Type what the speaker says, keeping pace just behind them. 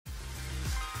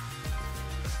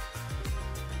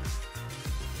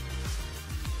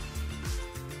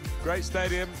Great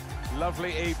stadium,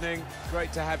 lovely evening,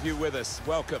 great to have you with us.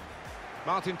 Welcome.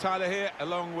 Martin Tyler here,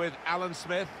 along with Alan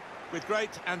Smith. With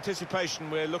great anticipation,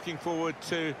 we're looking forward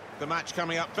to the match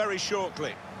coming up very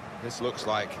shortly. This looks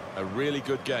like a really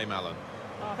good game, Alan.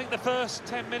 I think the first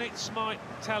 10 minutes might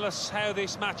tell us how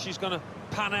this match is going to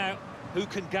pan out, who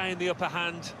can gain the upper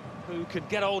hand, who can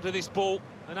get hold of this ball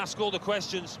and ask all the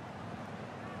questions.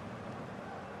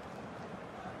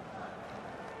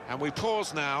 And we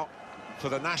pause now for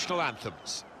the national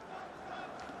anthems.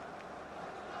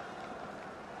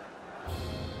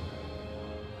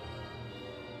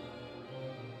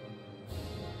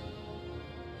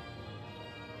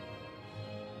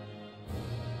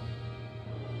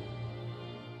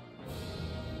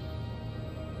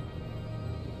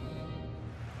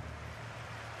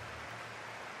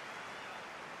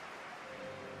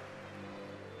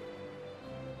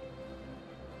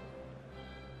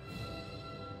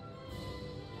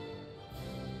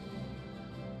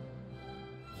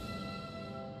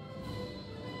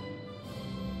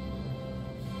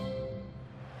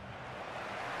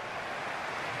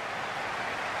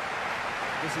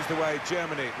 This is the way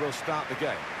Germany will start the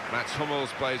game. Mats Hummels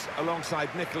plays alongside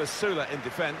Nicolas Süle in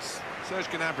defence. Serge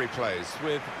Gnabry plays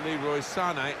with Leroy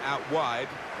Sané out wide.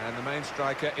 And the main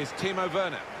striker is Timo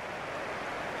Werner.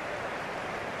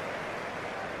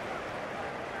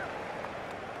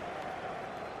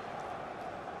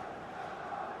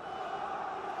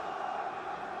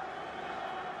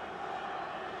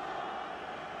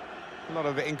 A lot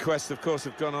of inquests, of course,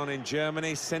 have gone on in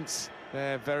Germany since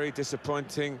their very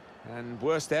disappointing and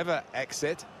worst ever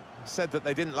exit. Said that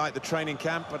they didn't like the training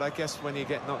camp, but I guess when you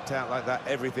get knocked out like that,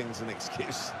 everything's an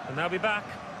excuse. And they'll be back.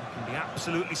 You can be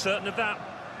absolutely certain of that.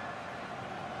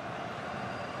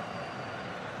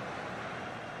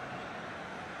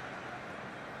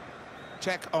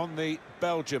 Check on the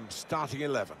Belgium starting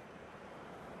 11.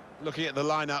 Looking at the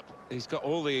lineup, he's got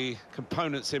all the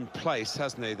components in place,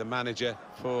 hasn't he, the manager,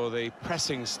 for the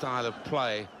pressing style of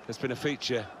play that's been a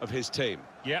feature of his team.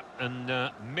 Yeah,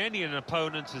 and many an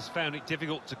opponent has found it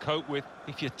difficult to cope with.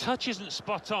 If your touch isn't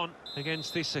spot on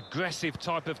against this aggressive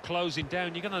type of closing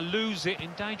down, you're going to lose it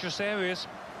in dangerous areas.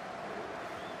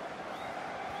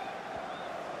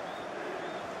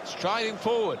 Striding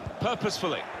forward,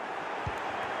 purposefully.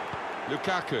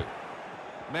 Lukaku.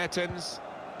 Mertens.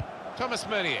 Thomas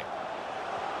Meunier.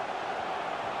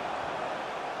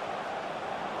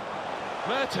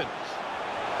 Mertens.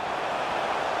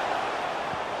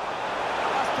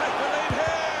 Must take the lead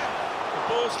here. The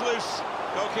ball's loose.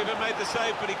 Goalkeeper made the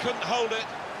save, but he couldn't hold it.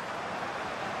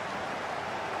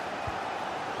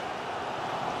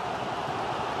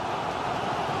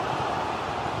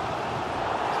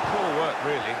 It's poor work,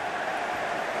 really.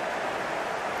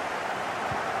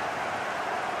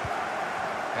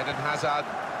 Eden Hazard.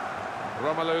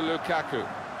 Romelu Lukaku.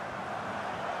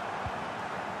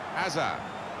 Hazard.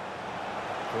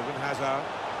 Jorgen Hazard.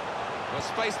 Well,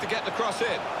 space to get the cross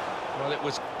in. Well, it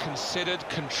was considered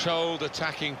controlled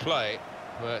attacking play,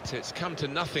 but it's come to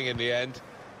nothing in the end.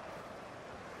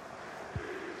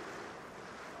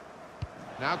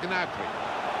 Now Gnabry.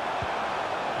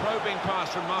 Probing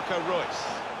pass from Marco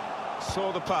Reus.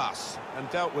 Saw the pass and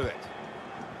dealt with it.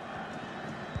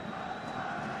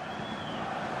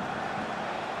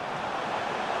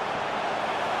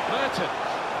 Mertens.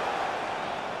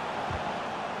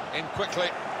 In quickly.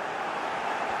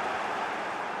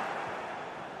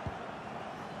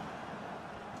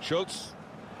 Schultz.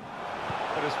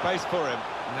 Bit of space for him.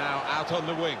 Now out on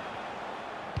the wing.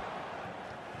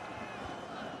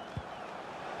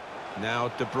 Now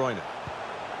De Bruyne.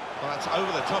 Well, that's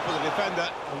over the top of the defender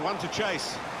and one to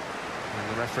chase.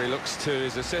 And the referee looks to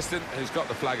his assistant, who's got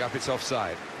the flag up. It's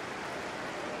offside.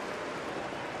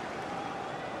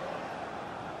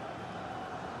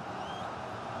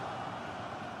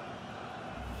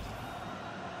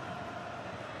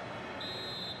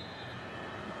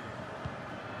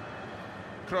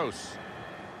 Kroos.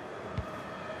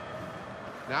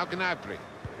 Now Gnabry.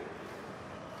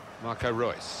 Marco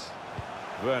Reus.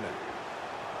 Werner.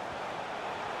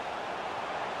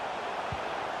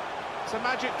 It's a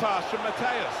magic pass from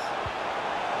Mateus.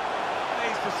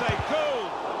 Needs to say goal.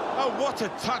 Oh, what a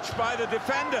touch by the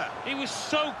defender. He was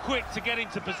so quick to get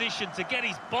into position, to get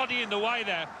his body in the way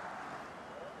there.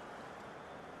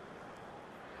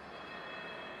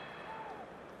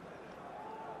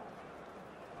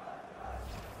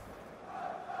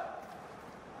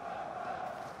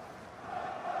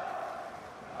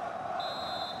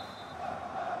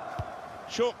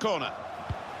 Short corner.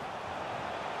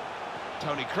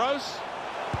 Toni Kroos.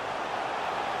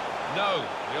 No,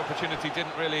 the opportunity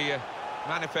didn't really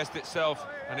manifest itself,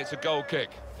 and it's a goal kick.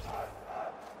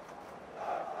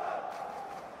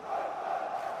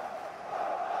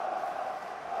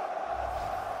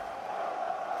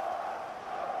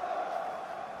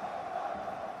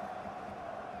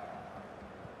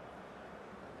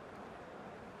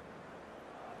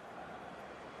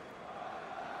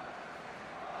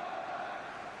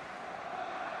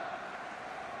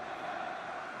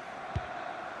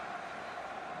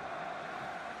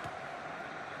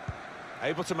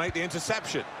 Able to make the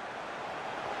interception.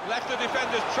 Left the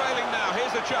defenders trailing now.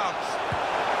 Here's a chance.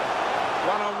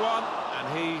 One-on-one,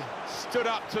 and he stood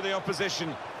up to the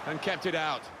opposition and kept it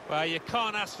out. Well, you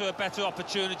can't ask for a better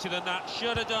opportunity than that.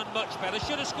 Should have done much better.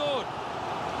 Should have scored.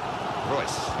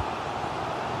 Royce.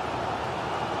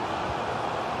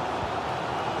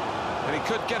 And he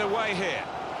could get away here.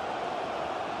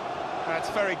 That's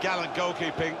very gallant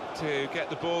goalkeeping to get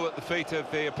the ball at the feet of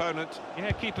the opponent.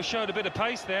 Yeah, keeper showed a bit of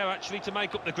pace there, actually, to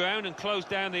make up the ground and close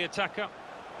down the attacker.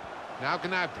 Now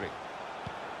Gnabry.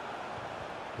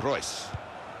 Royce.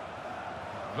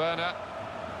 Werner.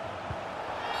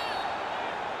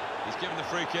 He's given the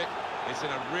free kick. It's in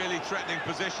a really threatening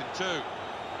position too.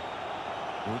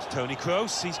 Oh, it's Toni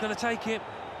Kroos. He's going to take it.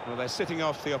 Well, they're sitting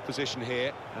off the opposition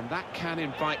here, and that can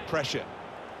invite pressure.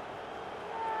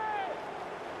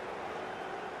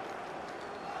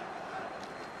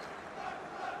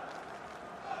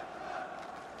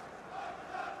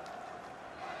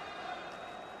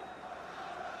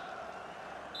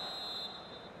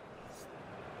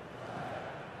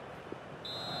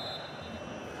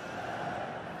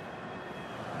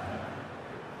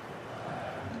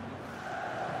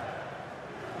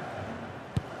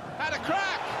 Had a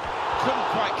crack! Couldn't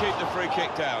quite keep the free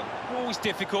kick down. Always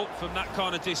difficult from that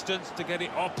kind of distance to get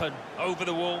it up and over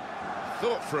the wall.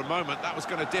 Thought for a moment that was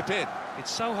going to dip in.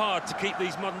 It's so hard to keep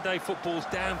these modern-day footballs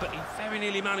down, but he very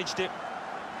nearly managed it.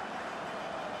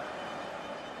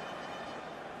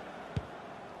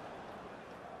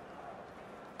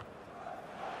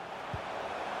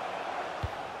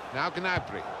 Now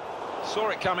Gnabry. Saw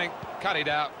it coming, cut it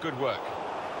out, good work.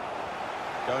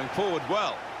 Going forward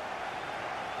well.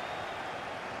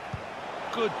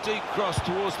 Good deep cross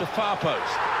towards the far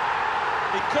post.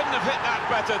 He couldn't have hit that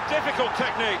better. Difficult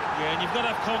technique. Yeah, and you've got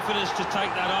to have confidence to take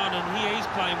that on, and he is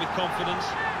playing with confidence.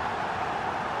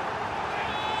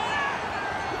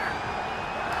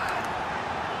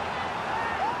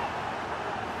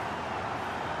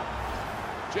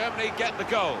 Germany get the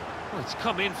goal. Well, it's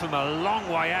come in from a long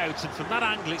way out, and from that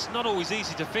angle, it's not always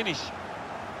easy to finish.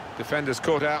 Defenders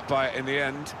caught out by it in the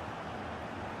end.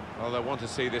 Well, they want to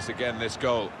see this again, this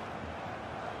goal.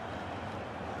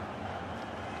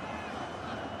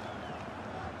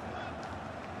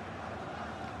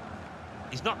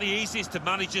 He's not the easiest of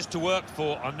managers to work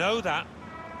for, I know that,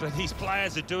 but these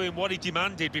players are doing what he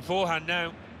demanded beforehand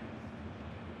now.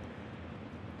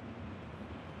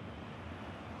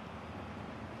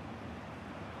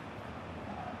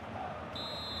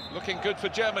 Looking good for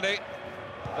Germany.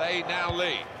 They now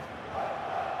lead.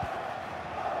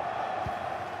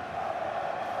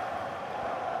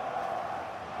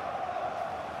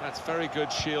 That's very good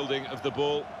shielding of the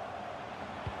ball.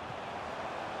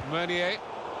 Meunier.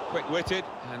 Quick-witted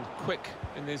and quick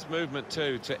in his movement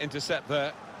too to intercept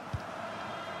there.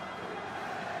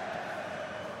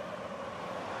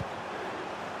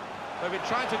 They've been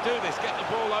trying to do this, get the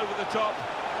ball over the top.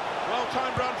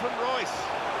 Well-timed run from Royce.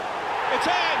 It's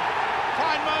in!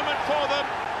 Fine moment for them.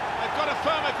 They've got a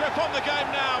firmer grip on the game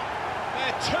now.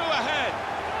 They're 2 ahead.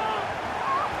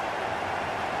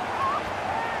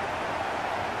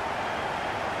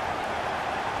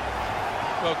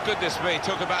 Well, goodness me,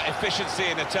 talk about efficiency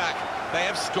in attack. They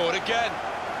have scored again.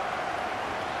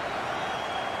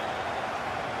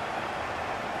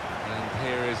 And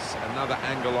here is another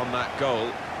angle on that goal.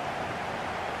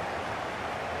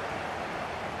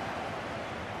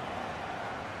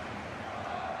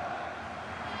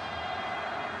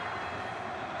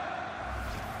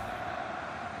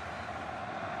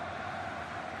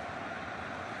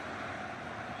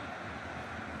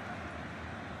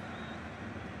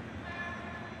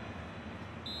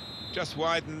 Just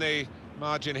widen the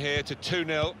margin here to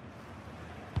 2-0.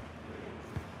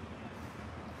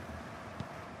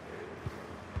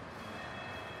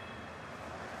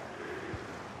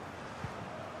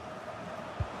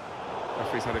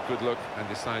 Referee's had a good look and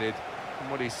decided, from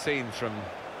what he's seen from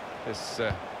this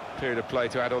period of play,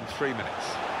 to add on 3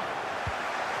 minutes.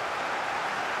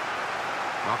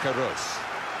 Marco Reus.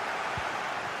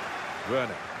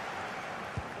 Werner.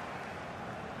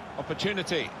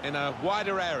 Opportunity in a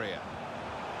wider area.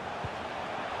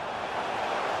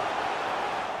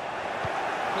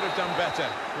 Could have done better.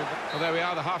 Well, there we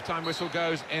are, the half-time whistle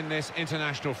goes in this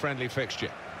international friendly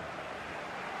fixture.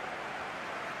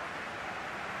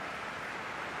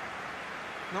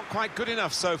 Not quite good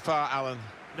enough so far, Alan.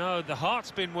 No, the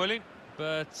heart's been willing,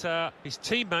 but his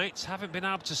teammates haven't been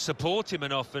able to support him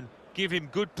enough and give him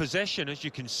good possession, as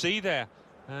you can see there.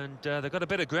 And they've got a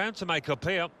bit of ground to make up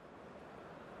here.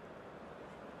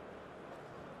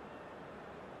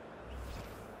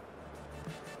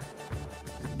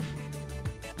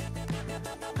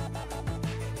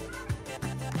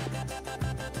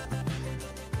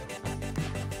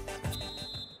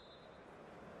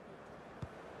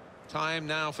 Time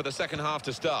now for the second half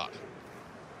to start.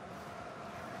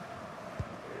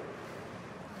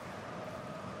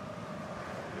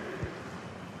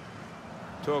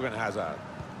 Torgan Hazard.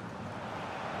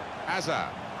 Hazard.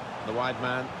 The wide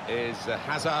man is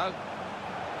Hazard.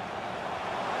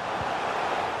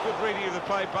 Good reading of the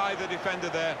play by the defender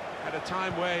there at a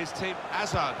time where his team...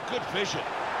 Hazard, good vision.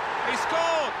 He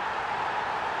scored!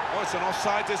 Oh, it's an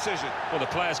offside decision. Well, the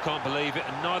players can't believe it,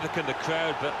 and neither can the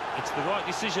crowd, but it's the right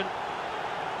decision.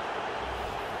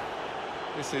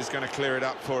 This is going to clear it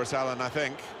up for us, Alan, I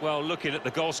think. Well, looking at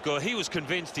the goal scorer, he was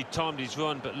convinced he'd timed his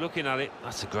run, but looking at it,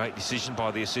 that's a great decision by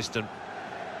the assistant.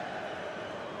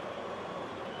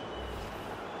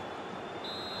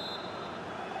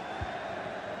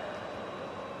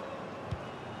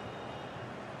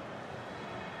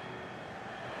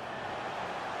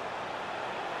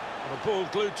 The ball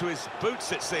glued to his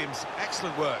boots, it seems.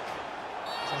 Excellent work.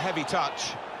 It's a heavy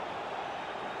touch.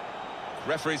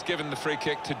 Referee's given the free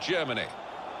kick to Germany.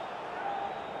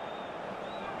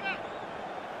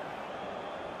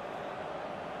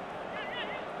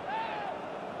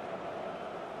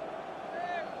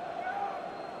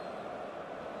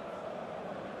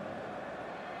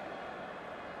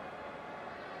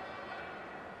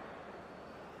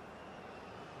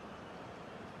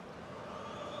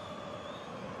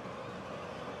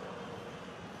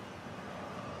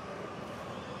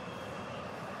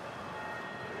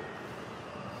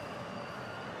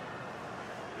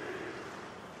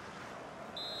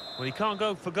 Well, he can't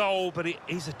go for goal, but it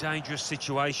is a dangerous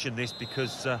situation, this,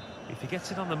 because if he gets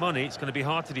it on the money, it's going to be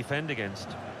hard to defend against.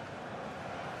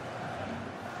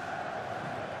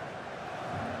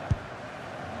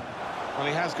 Well,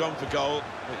 he has gone for goal,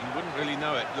 but you wouldn't really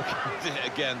know it looking at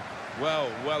it again. Well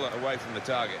away from the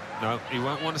target. No, he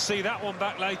won't want to see that one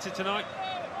back later tonight.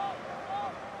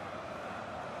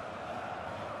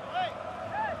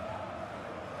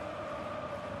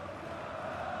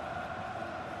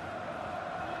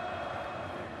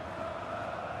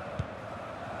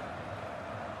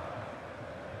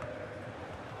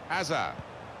 Hazard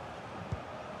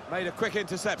made a quick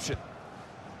interception.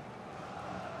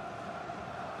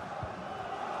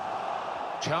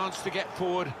 Chance to get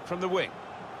forward from the wing.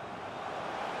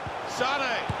 Sane!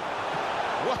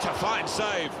 What a fine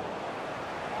save!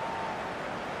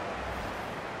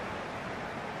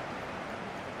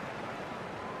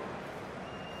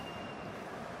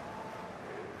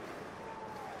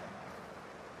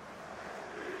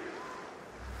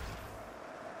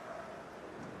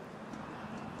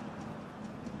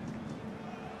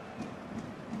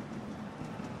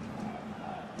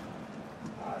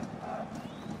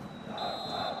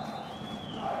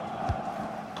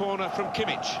 Corner from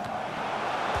Kimmich.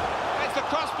 It's the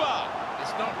crossbar.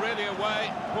 It's not really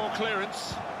away. Poor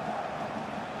clearance.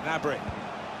 Gnabry.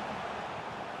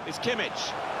 It's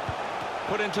Kimmich.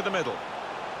 Put into the middle.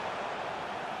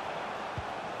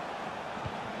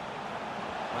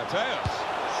 Mateus.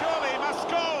 Surely he must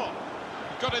score.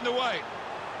 He got in the way.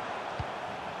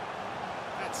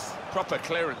 That's proper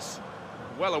clearance.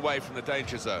 Well away from the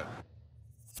danger zone.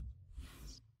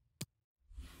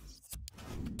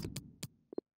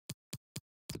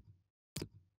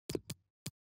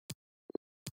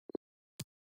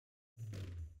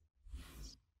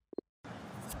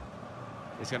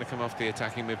 He's going to come off the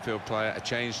attacking midfield player, a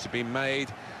change to be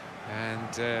made,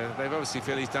 and they obviously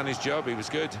feel he's done his job. He was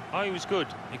good. Oh, he was good,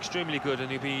 extremely good, and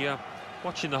he'll be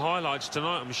watching the highlights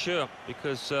tonight, I'm sure,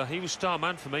 because he was star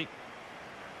man for me.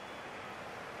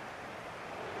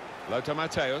 Lothar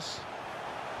Matthäus.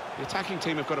 The attacking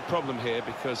team have got a problem here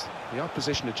because the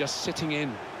opposition are just sitting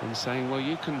in and saying, well,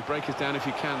 you can break us down if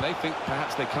you can. They think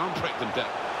perhaps they can't break them down.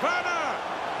 Werner!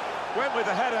 Went with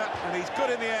the header, and he's good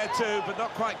in the air too, but not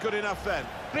quite good enough then.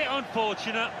 Bit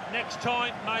unfortunate. Next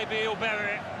time, maybe he'll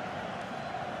bury it.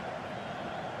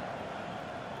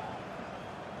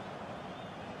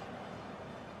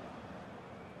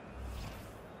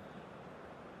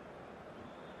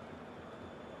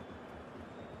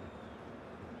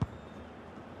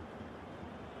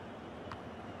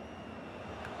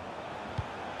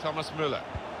 Thomas Müller.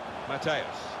 Matthäus.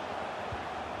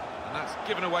 And that's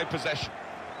given away possession.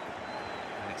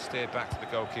 And it's steered back to the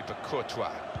goalkeeper,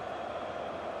 Courtois.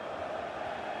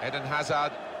 Eden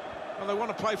Hazard. Well, they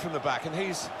want to play from the back, and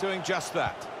he's doing just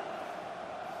that.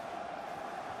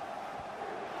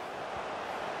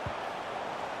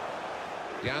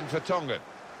 Jan Vertonghen.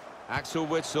 Axel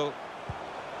Witsel.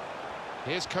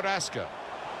 Here's Carrasco.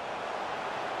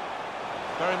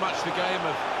 Very much the game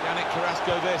of Yannick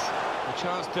Carrasco, this. A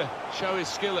chance to show his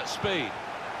skill at speed.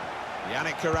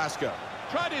 Yannick Carrasco.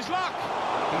 Tried his luck.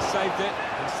 He saved it,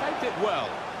 and saved it well.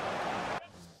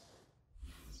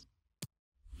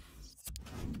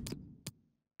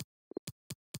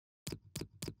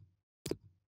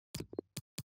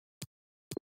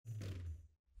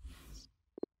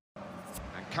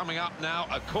 coming up now,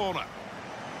 a corner.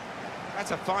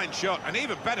 That's a fine shot, an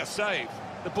even better save.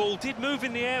 The ball did move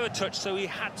in the air a touch, so he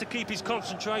had to keep his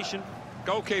concentration.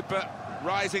 Goalkeeper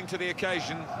rising to the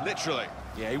occasion, literally.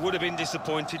 Yeah, he would have been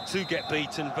disappointed to get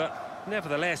beaten, but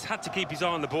nevertheless had to keep his eye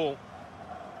on the ball.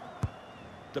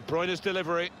 De Bruyne's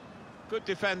delivery. Good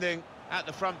defending at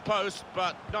the front post,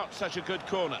 but not such a good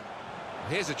corner.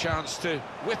 Here's a chance to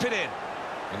whip it in.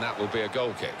 And that will be a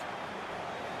goal kick.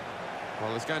 Well,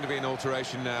 there's going to be an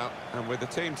alteration now, and with the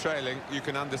team trailing, you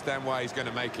can understand why he's going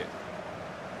to make it.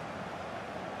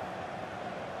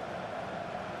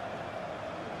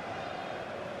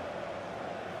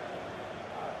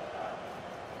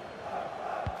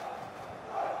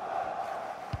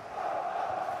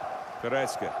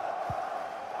 Goretzka.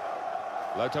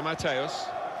 Lothar Matthäus.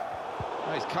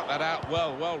 Oh, he's cut that out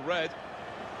well read.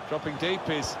 Dropping deep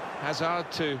is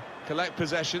Hazard to collect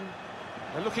possession.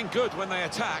 They're looking good when they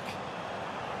attack.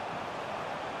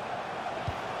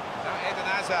 Now Eden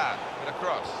Hazard with a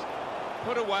cross.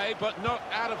 Put away, but not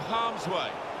out of harm's way.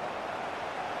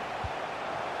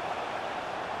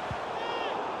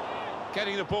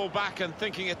 Getting the ball back and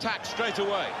thinking attack straight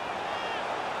away.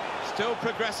 Still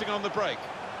progressing on the break.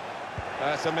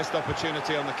 That's a missed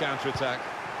opportunity on the counter-attack.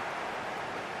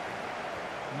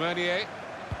 Meunier.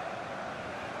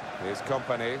 Here's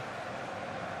Company.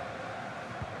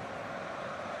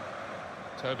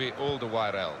 Toby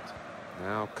Alderweireld.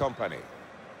 Now Company.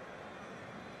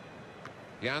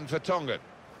 Jan Vertonghen.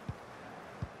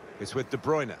 It's with De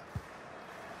Bruyne.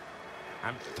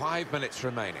 And 5 minutes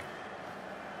remaining.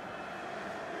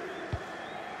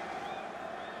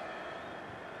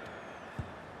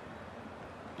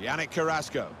 Yannick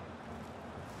Carrasco.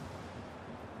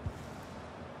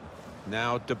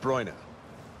 Now De Bruyne. De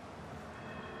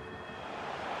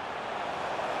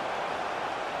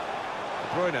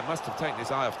Bruyne must have taken his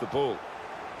eye off the ball.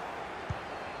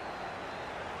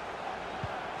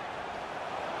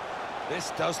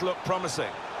 This does look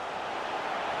promising.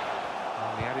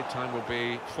 And the added time will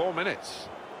be 4 minutes.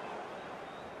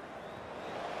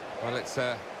 Well, it's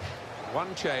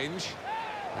one change,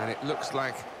 and it looks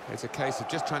like it's a case of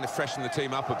just trying to freshen the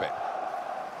team up a bit.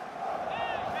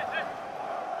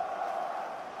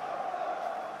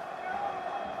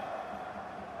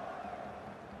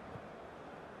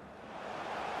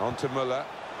 On to Müller.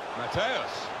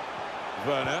 Matthäus.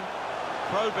 Werner.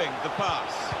 Probing the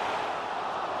pass.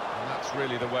 And that's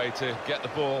really the way to get the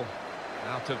ball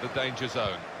out of the danger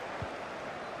zone.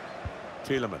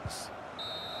 Tielemans.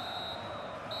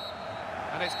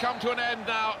 And it's come to an end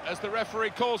now as the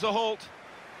referee calls a halt.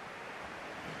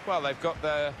 Well, they've got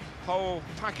their whole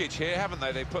package here, haven't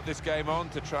they? They put this game on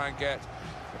to try and get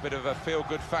a bit of a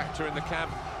feel-good factor in the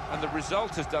camp, and the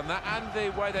result has done that, and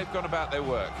the way they've gone about their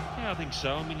work. Yeah, I think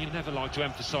so. I mean, you never like to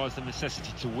emphasise the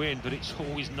necessity to win, but it's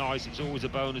always nice, it's always a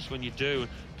bonus when you do,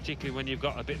 particularly when you've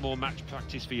got a bit more match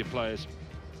practice for your players.